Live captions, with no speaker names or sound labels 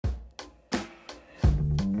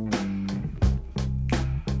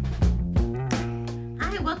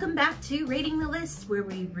welcome back to Rating the List, where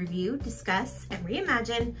we review, discuss, and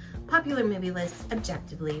reimagine popular movie lists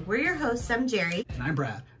objectively. We're your hosts. I'm Jerry. And I'm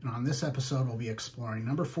Brad. And on this episode, we'll be exploring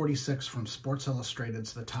number 46 from Sports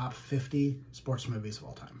Illustrated's The Top 50 Sports Movies of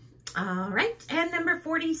All Time. All right. And number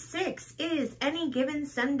 46 is Any Given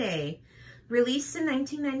Sunday, released in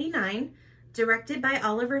 1999, directed by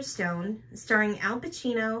Oliver Stone, starring Al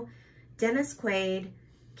Pacino, Dennis Quaid,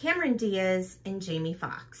 Cameron Diaz, and Jamie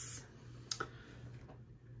Foxx.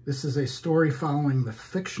 This is a story following the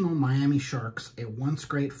fictional Miami Sharks, a once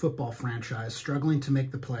great football franchise struggling to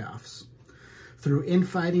make the playoffs. Through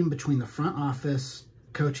infighting between the front office,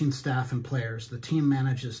 coaching staff, and players, the team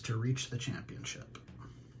manages to reach the championship.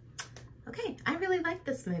 Okay, I really like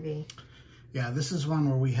this movie. Yeah, this is one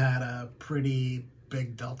where we had a pretty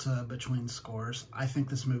big delta between scores. I think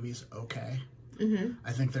this movie's okay.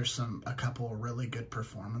 I think there's a couple of really good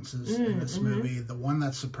performances in this movie. The one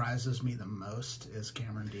that surprises me the most is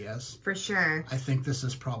Cameron Diaz. For sure. I think this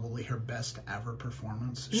is probably her best ever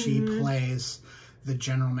performance. She plays the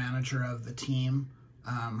general manager of the team.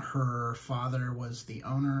 Her father was the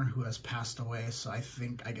owner who has passed away, so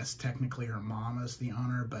I guess technically her mom is the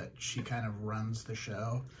owner, but she kind of runs the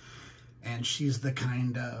show. And she's the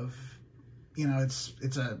kind of, you know,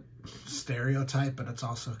 it's a stereotype, but it's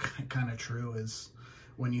also kind of true, is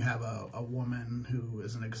when you have a woman who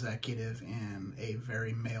is an executive in a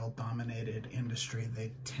very male-dominated industry,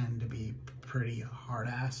 they tend to be pretty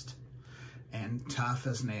hard-assed and tough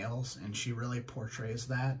as nails, and she really portrays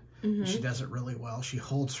that. She does it really well. She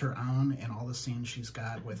holds her own in all the scenes she's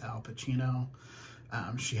got with Al Pacino.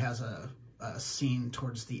 She has a scene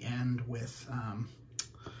towards the end with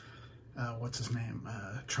what's his name?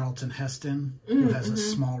 Charlton Heston, who has a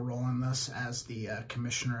small role in this as the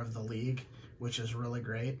commissioner of the league, which is really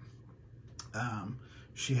great.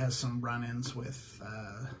 She has some run-ins with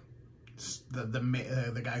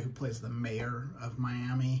the guy who plays the mayor of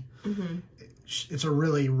Miami. It's a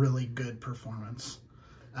really, really good performance.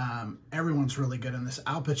 Everyone's really good in this.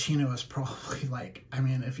 Al Pacino is probably like, I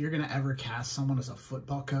mean, if you're going to ever cast someone as a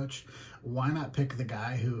football coach, why not pick the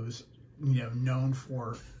guy who's, you know, known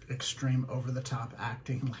for extreme over-the-top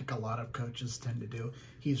acting like a lot of coaches tend to do.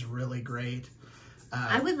 He's really great.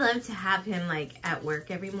 I would love to have him like at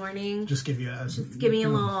work every morning. Just give me a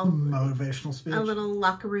little motivational speech. A little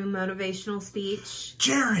locker room motivational speech.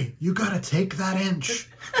 Jerry, you gotta take that inch.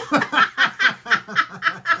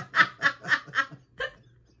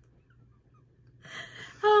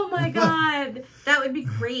 Oh my God, that would be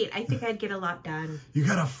great. I think I'd get a lot done. You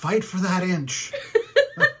gotta fight for that inch.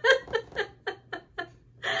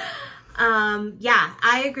 Yeah,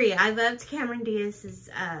 I agree. I loved Cameron Diaz's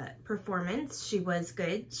performance. She was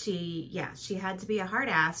good. She had to be a hard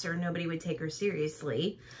ass or nobody would take her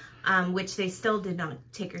seriously, which they still did not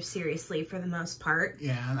take her seriously for the most part.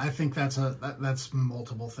 Yeah, and I think that's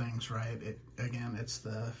multiple things, right? It's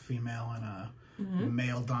the female in a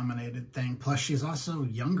male-dominated thing. Plus, she's also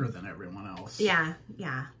younger than everyone else. Yeah.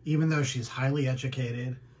 Even though she's highly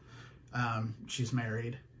educated, she's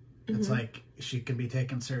married. It's like she can be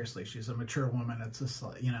taken seriously. She's a mature woman. It's just,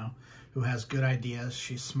 you know, who has good ideas.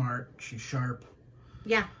 She's smart. She's sharp.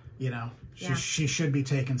 Yeah. You know, she should be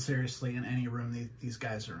taken seriously in any room these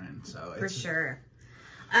guys are in. So for sure.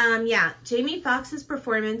 Yeah, Jamie Foxx's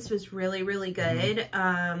performance was really, really good.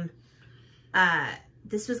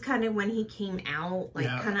 This was kind of when he came out, like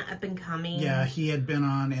kind of up and coming. Yeah, he had been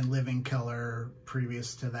on In Living Color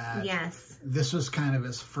previous to that. Yes. This was kind of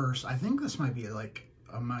his first. I think this might be like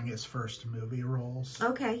among his first movie roles.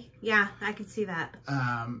 Okay, yeah, I could see that.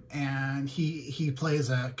 And he plays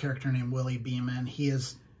a character named Willie Beeman. He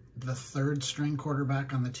is the third string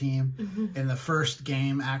quarterback on the team. In the first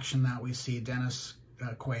game action that we see, Dennis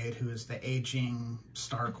Quaid, who is the aging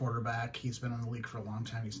star quarterback, he's been in the league for a long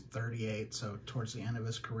time. He's 38, so towards the end of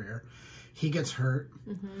his career. He gets hurt.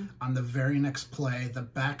 On the very next play, the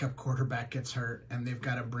backup quarterback gets hurt, and they've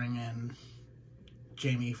got to bring in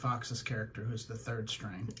Jamie Foxx's character, who's the third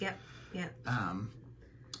string. Yep.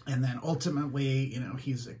 And then ultimately, you know,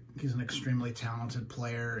 he's an extremely talented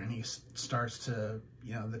player, and he starts to,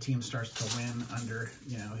 you know, the team starts to win under,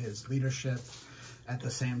 you know, his leadership. At the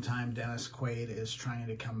same time, Dennis Quaid is trying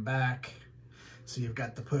to come back. So you've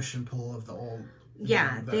got the push and pull of the old.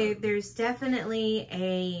 Yeah, there's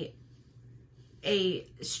definitely a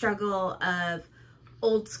struggle of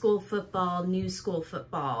old school football, new school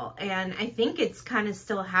football, and I think it's kind of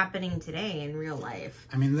still happening today in real life.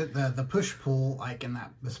 I mean, the push pull, like in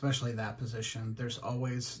that, especially that position, there's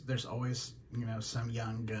always you know, some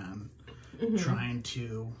young gun trying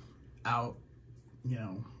to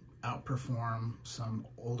outperform some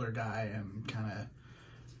older guy and kind of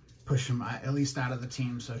push him at least out of the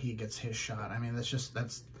team so he gets his shot. I mean, it's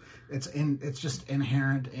just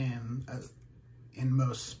inherent in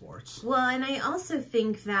most sports. Well, and I also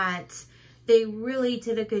think that they really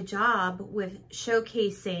did a good job with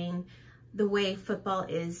showcasing the way football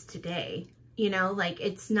is today. You know, like,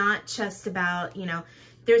 it's not just about, you know,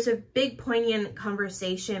 there's a big poignant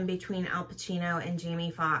conversation between Al Pacino and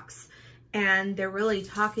Jamie Foxx, and they're really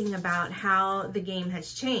talking about how the game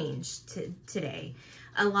has changed today.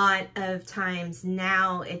 A lot of times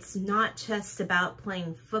now, it's not just about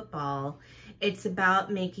playing football. It's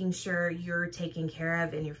about making sure you're taken care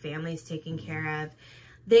of and your family's taken care of.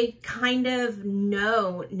 They kind of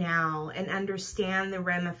know now and understand the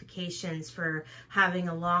ramifications for having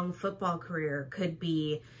a long football career. Could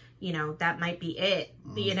be, you know, that might be it,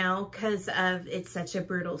 you know, because of it's such a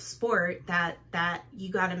brutal sport that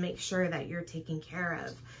you got to make sure that you're taken care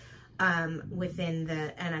of within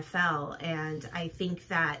the NFL. And I think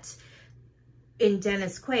that in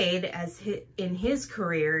Dennis Quaid, in his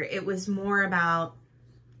career, it was more about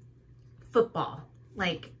football.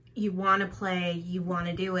 Like, you want to play, you want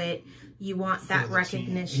to do it, you want that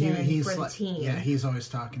recognition for the team. Yeah, he's always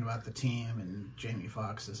talking about the team, and Jamie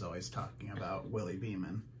Foxx is always talking about Willie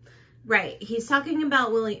Beeman. Right. He's talking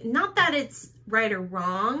about Willie. Not that it's right or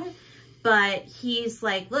wrong, but he's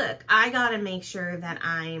like, look, I got to make sure that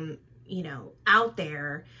I'm, you know, out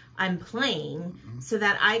there, I'm playing so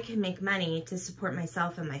that I can make money to support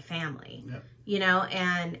myself and my family. Yep. You know,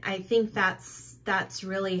 and I think that's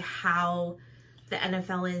really how the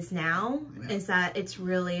NFL is now, is that it's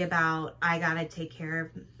really about, I got to take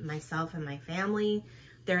care of myself and my family.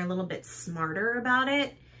 They're a little bit smarter about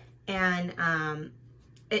it. And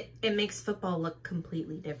it makes football look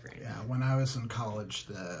completely different. Yeah, when I was in college,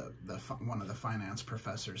 one of the finance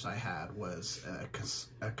professors I had was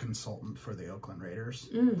a consultant for the Oakland Raiders.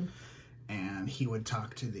 And he would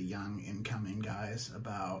talk to the young incoming guys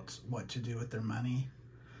about what to do with their money,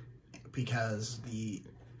 because the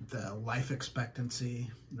life expectancy,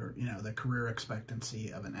 or, you know, the career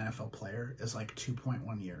expectancy of an NFL player is like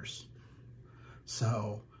 2.1 years.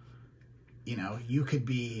 So, you know, you could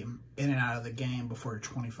be in and out of the game before you're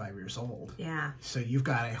 25 years old. Yeah. So you've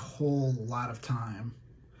got a whole lot of time.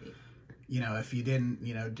 You know, if you didn't,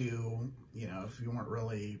 you know, if you weren't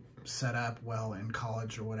really set up well in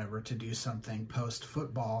college or whatever to do something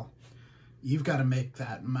post-football, you've got to make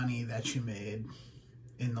that money that you made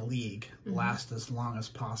in the league last as long as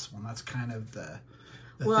possible. And that's kind of the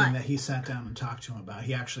thing that he sat down and talked to him about.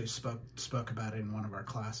 He actually spoke about it in one of our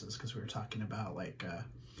classes, because we were talking about like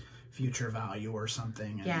future value or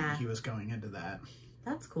something, and he was going into that.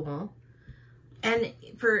 That's cool. And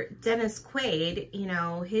for Dennis Quaid, you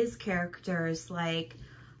know, his character is like,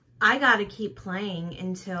 I got to keep playing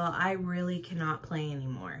until I really cannot play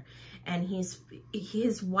anymore. And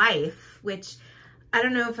his wife, which I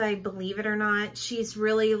don't know if I believe it or not, she's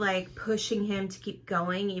really like pushing him to keep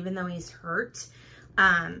going even though he's hurt.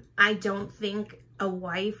 I don't think a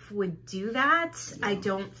wife would do that. Yeah. I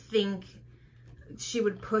don't think she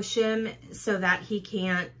would push him so that he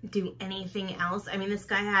can't do anything else. I mean, this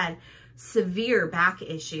guy had severe back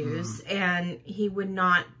issues and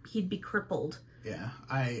he'd be crippled. Yeah.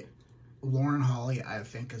 Lauren Holly, I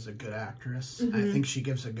think, is a good actress. I think she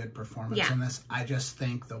gives a good performance in this. I just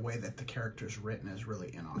think the way that the character's written is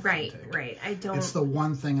really inauthentic. Right. It's the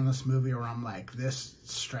one thing in this movie where I'm like, this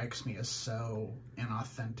strikes me as so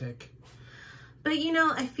inauthentic. But, you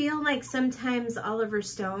know, I feel like sometimes Oliver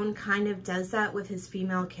Stone kind of does that with his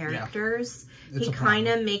female characters. Yeah. He kind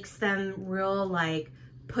of makes them real, like,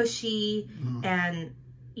 pushy and,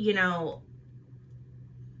 you know,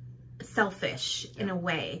 selfish in a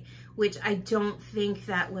way, which I don't think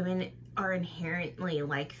that women are inherently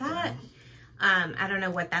like that. I don't know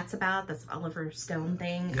what that's about. That's Oliver Stone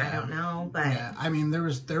thing. I don't know, but I mean, there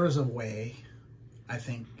was a way. I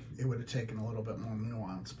think it would have taken a little bit more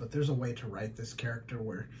nuance, but there's a way to write this character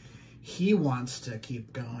where he wants to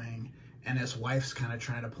keep going, and his wife's kind of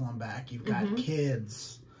trying to pull him back. You've got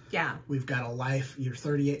kids. Yeah. We've got a life. You're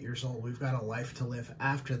 38 years old. We've got a life to live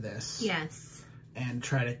after this. Yes. And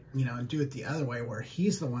try to, you know, and do it the other way, where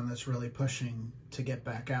he's the one that's really pushing to get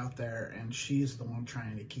back out there, and she's the one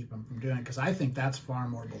trying to keep him from doing it, because I think that's far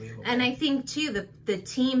more believable. And I think, too, the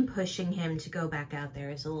team pushing him to go back out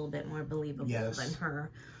there is a little bit more believable than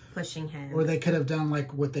her pushing him. Or they could have done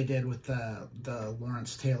like what they did with the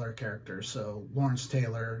Lawrence Taylor character. So Lawrence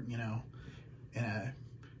Taylor, you know, in a,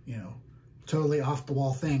 you know, totally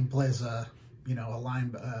off-the-wall thing, plays a, you know,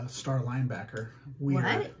 a star linebacker. Weird.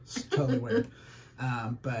 What? It's totally weird.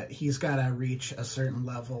 But he's got to reach a certain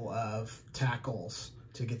level of tackles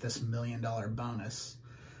to get this $1 million bonus.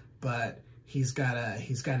 But he's got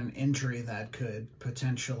an injury that could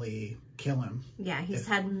potentially kill him. Yeah, he's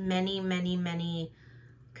had many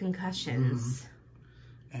concussions.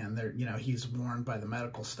 And there, you know, he's warned by the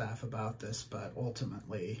medical staff about this, but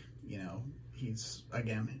ultimately, you know, he's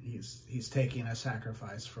taking a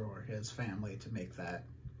sacrifice for his family to make that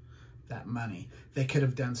money. They could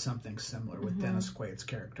have done something similar with Dennis Quaid's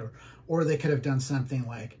character, or they could have done something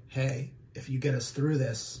like, hey, if you get us through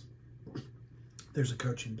this, there's a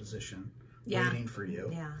coaching position waiting for you.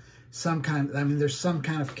 Yeah. There's some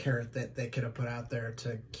kind of carrot that they could have put out there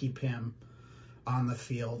to keep him on the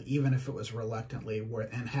field, even if it was reluctantly,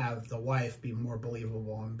 and have the wife be more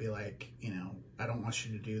believable and be like, you know, I don't want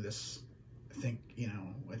you to do this. I think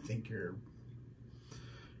you're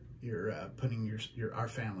putting our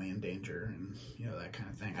family in danger, and you know, that kind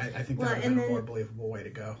of thing. I think that would have been a more believable way to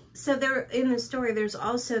go. So there, in the story, there's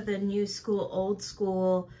also the new school, old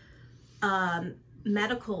school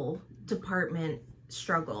medical department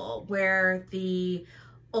struggle, where the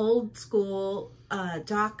old school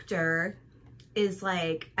doctor is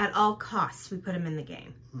like, at all costs, we put him in the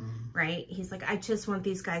game, right? He's like, I just want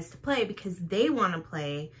these guys to play because they want to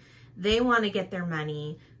play. They want to get their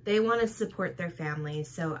money. They want to support their families.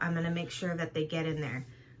 So I'm going to make sure that they get in there.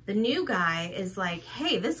 The new guy is like,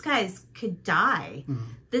 hey, this guy's could die.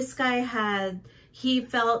 This guy he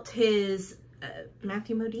felt his,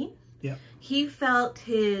 Matthew Modine? Yeah. He felt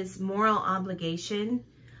his moral obligation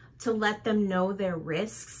to let them know their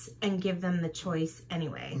risks and give them the choice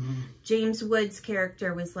anyway. James Woods'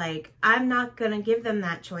 character was like, I'm not going to give them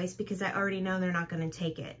that choice because I already know they're not going to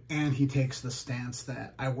take it. And he takes the stance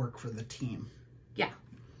that I work for the team. Yeah.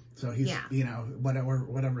 So he's, you know,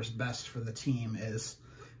 whatever's best for the team is,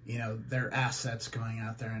 you know, their assets going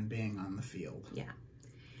out there and being on the field. Yeah.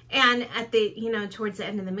 And at the, you know, towards the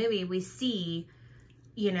end of the movie, we see,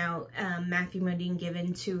 you know, Matthew Modine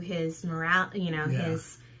given to his morale, you know,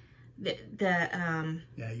 his...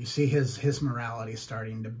 you see his morality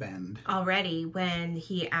starting to bend already when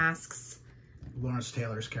he asks, Lawrence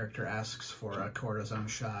Taylor's character asks for a cortisone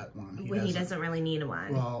shot when he doesn't really need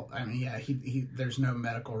one. Well, I mean, yeah, he there's no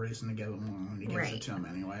medical reason to give him one when he gives it to him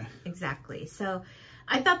anyway. Exactly. So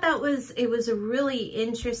I thought it was a really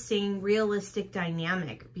interesting, realistic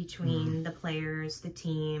dynamic between the players, the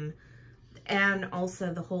team, and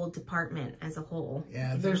also the whole department as a whole.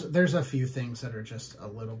 Yeah, there's a few things that are just a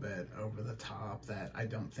little bit over the top that I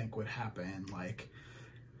don't think would happen, like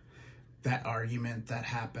that argument that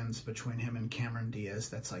happens between him and Cameron Diaz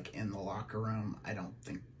that's like in the locker room. I don't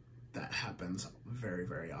think that happens very,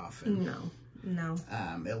 very often. No.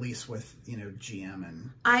 At least with, you know, GM and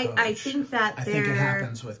coach. I think that I think it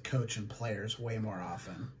happens with coach and players way more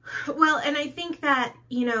often. Well, and I think that,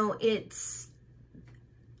 you know,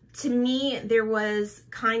 to me, there was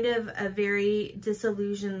kind of a very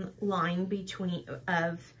disillusioned line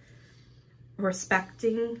of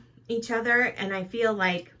respecting each other. And I feel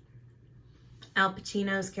like Al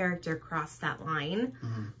Pacino's character crossed that line.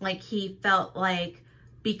 Like, he felt like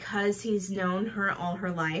because he's known her all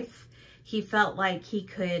her life, he felt like he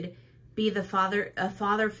could be a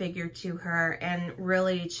father figure to her and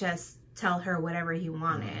really just tell her whatever he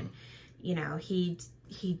wanted. You know, he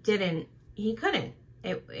couldn't. He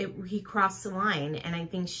crossed the line, and I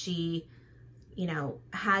think she, you know,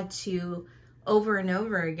 had to over and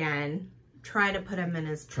over again try to put him in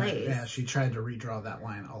his place. She tried to redraw that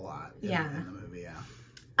line a lot in the movie,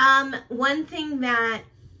 One thing that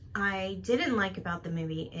I didn't like about the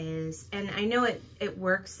movie is, and I know it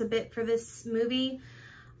works a bit for this movie,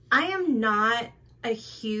 I am not a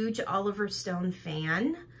huge Oliver Stone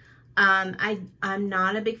fan. I'm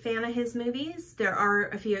not a big fan of his movies. There are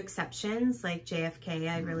a few exceptions, like JFK.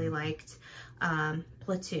 I really liked,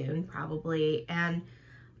 Platoon probably,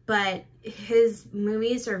 but his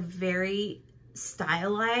movies are very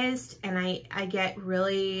stylized, and I get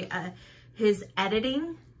really, his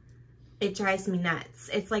editing, it drives me nuts.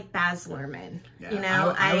 It's like Baz Luhrmann, you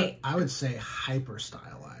know. I would say hyper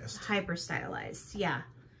stylized. Hyper stylized, yeah.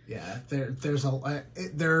 Yeah, there's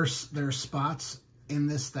spots in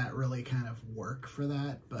this that really kind of work for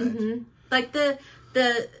that, but like the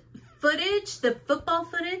footage, the football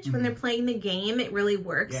footage when they're playing the game, it really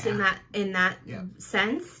works in that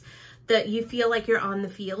sense that you feel like you're on the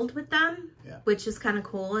field with them, which is kind of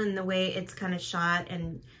cool. And the way it's kind of shot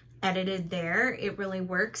and edited there, it really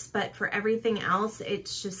works. But for everything else,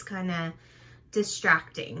 it's just kind of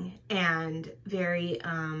distracting and very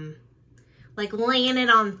like laying it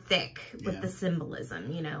on thick with the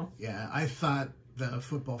symbolism, you know. I thought the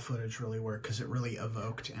football footage really worked because it really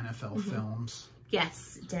evoked NFL films.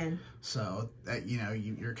 Yes, it did. So that, you know,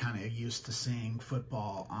 you're kind of used to seeing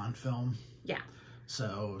football on film. Yeah.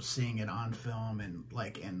 So seeing it on film and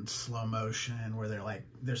like in slow motion where they're like,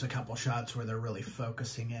 there's a couple shots where they're really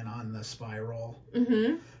focusing in on the spiral.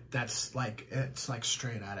 Mm-hmm. That's like, it's like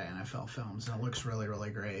straight out of NFL films, and it looks really, really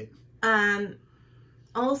great.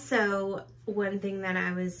 Also, one thing that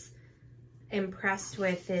I was impressed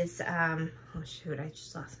with is, oh shoot, I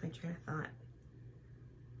just lost my train of thought.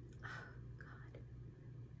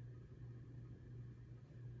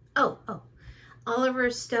 Oh, God. Oh, Oliver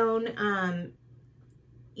Stone,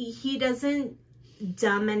 he doesn't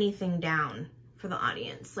dumb anything down for the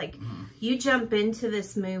audience. Like, you jump into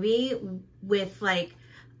this movie with like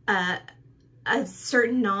a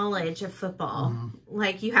certain knowledge of football,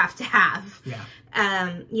 like you have to have.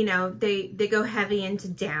 Yeah. You know, they go heavy into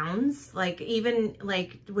downs. Like, even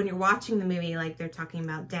like when you're watching the movie, like they're talking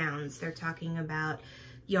about downs, they're talking about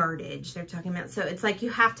yardage, they're talking about, so it's like you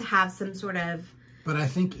have to have some sort of. But I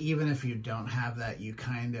think even if you don't have that, you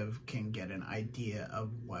kind of can get an idea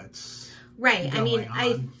of what's right. I mean,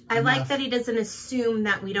 I like that he doesn't assume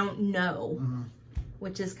that we don't know,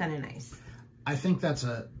 which is kind of nice. I think that's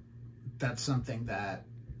something that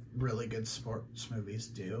really good sports movies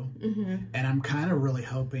do. And I'm kind of really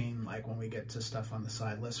hoping, like, when we get to stuff on the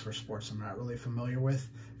side list for sports I'm not really familiar with,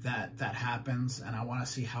 that happens, and I want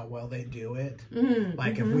to see how well they do it.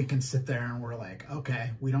 Like, if we can sit there and we're like,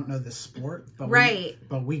 okay, we don't know this sport, but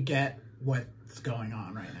we get what's going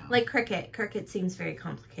on right now. Like cricket. Cricket seems very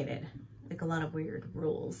complicated, like a lot of weird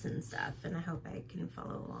rules and stuff, and I hope I can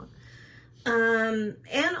follow along.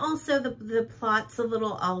 And also the plot's a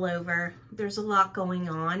little all over. There's a lot going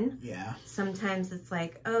on. Yeah. Sometimes it's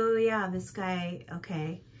like, oh yeah, this guy,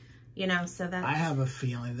 okay. You know, so that's... I have a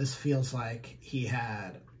feeling this feels like he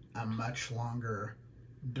had a much longer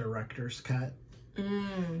director's cut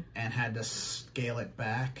and had to scale it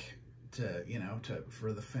back to, you know,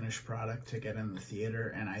 for the finished product to get in the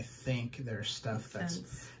theater. And I think there's stuff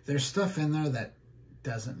there's stuff in there that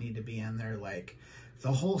doesn't need to be in there, like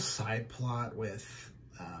the whole side plot with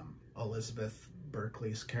Elizabeth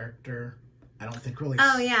Berkley's character. I don't think really.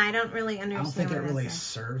 Oh yeah, I don't really understand. I don't think it really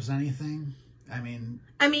serves anything. I mean,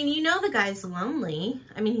 you know, the guy's lonely.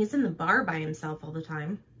 I mean, he's in the bar by himself all the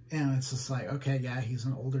time. And it's just like, okay, yeah, he's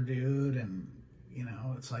an older dude, and you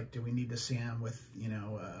know, it's like, do we need to see him with, you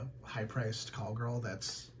know, a high-priced call girl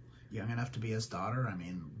that's young enough to be his daughter? I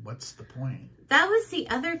mean, what's the point? That was the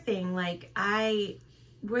other thing. Like,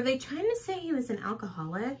 were they trying to say he was an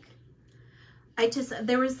alcoholic?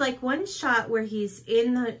 There was like one shot where he's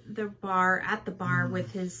in the bar, at the bar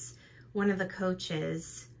with one of the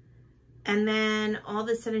coaches. And then all of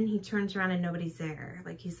a sudden he turns around and nobody's there.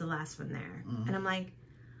 Like, he's the last one there. And I'm like,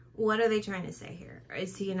 what are they trying to say here?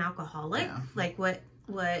 Is he an alcoholic? Yeah. Like, what,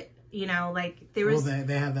 you know, like, there was... Well,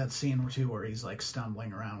 they have that scene, too, where he's, like,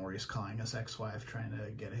 stumbling around, where he's calling his ex-wife, trying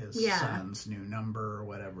to get his son's new number or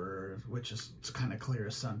whatever, which is, it's kind of clear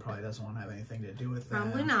his son probably doesn't want to have anything to do with that.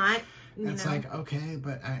 Probably not. It's like, okay,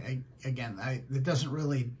 but it doesn't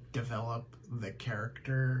really develop the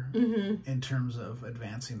character in terms of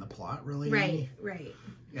advancing the plot, really. Right.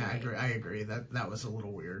 Yeah, right. I agree. That was a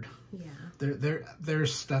little weird. Yeah.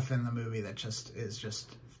 There's stuff in the movie that is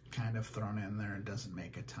just kind of thrown in there and doesn't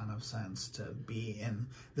make a ton of sense to be in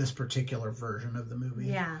this particular version of the movie.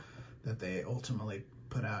 Yeah. That they ultimately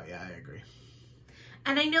put out. Yeah, I agree.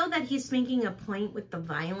 And I know that he's making a point with the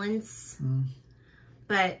violence,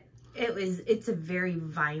 but it's a very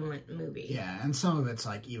violent movie. Yeah, and some of it's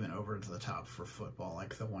like even over to the top for football.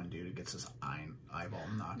 Like the one dude who gets his eyeball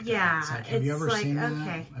knocked out. Yeah, it's like, have you ever seen that?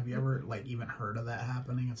 Have you ever like even heard of that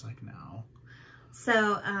happening? It's like, no.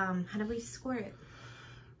 So, how do we score it?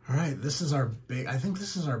 All right, I think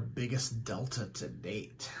this is our biggest delta to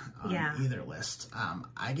date on either list.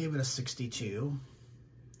 I gave it a 62.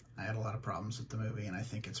 I had a lot of problems with the movie, and I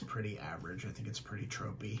think it's pretty average. I think it's pretty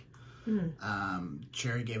tropey.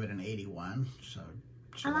 Jerry gave it an 81, so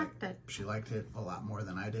she liked it a lot more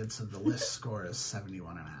than I did, so the list score is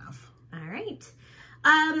 71.5. All right.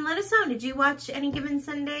 Let us know. Did you watch Any Given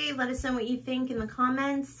Sunday? Let us know what you think in the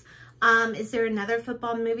comments. Is there another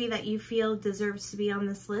football movie that you feel deserves to be on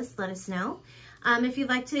this list? Let us know. If you'd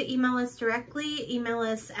like to email us directly, email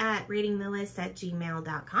us at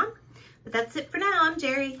ratingthelist@gmail.com. But that's it for now. I'm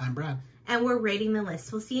Jerry. I'm Brad. And we're Rating the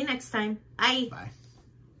List. We'll see you next time. Bye. Bye.